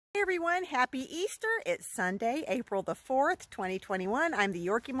everyone, happy Easter. It's Sunday, April the 4th, 2021. I'm the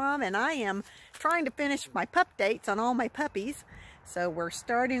Yorkie Mom and I am trying to finish my pup dates on all my puppies. So we're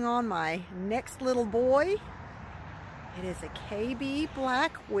starting on my next little boy. It is a KB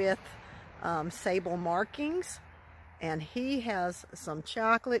black with sable markings, and he has some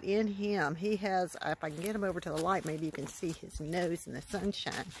chocolate in him. He has, if I can get him over to the light, maybe you can see his nose in the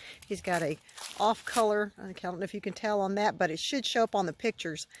sunshine. He's got a off color, I don't know if you can tell on that, but it should show up on the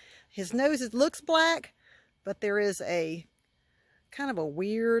pictures. His nose looks black, but there is a kind of a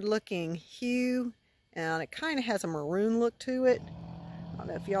weird looking hue, and it kind of has a maroon look to it. I don't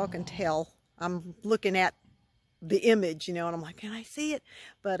know if y'all can tell. I'm looking at the image, you know, and I'm like, can I see it?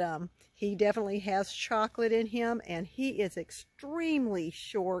 But he definitely has chocolate in him, and he is extremely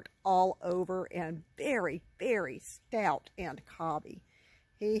short all over and very, very stout and cobby.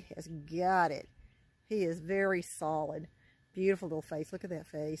 He has got it. He is very solid. Beautiful little face. Look at that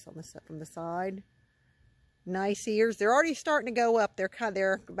face on the from the side. Nice ears. They're already starting to go up.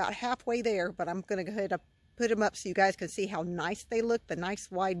 They're about halfway there, but I'm going to go ahead and put them up so you guys can see how nice they look. The nice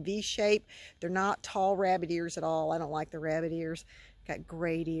wide V shape. They're not tall rabbit ears at all. I don't like the rabbit ears. Got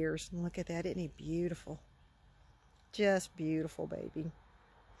great ears. Look at that. Isn't he beautiful? Just beautiful, baby.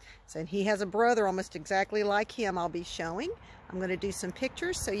 So, and he has a brother almost exactly like him I'll be showing. I'm going to do some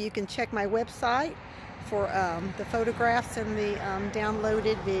pictures so you can check my website for the photographs and the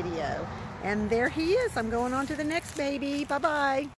downloaded video. And there he is. I'm going on to the next baby. Bye-bye.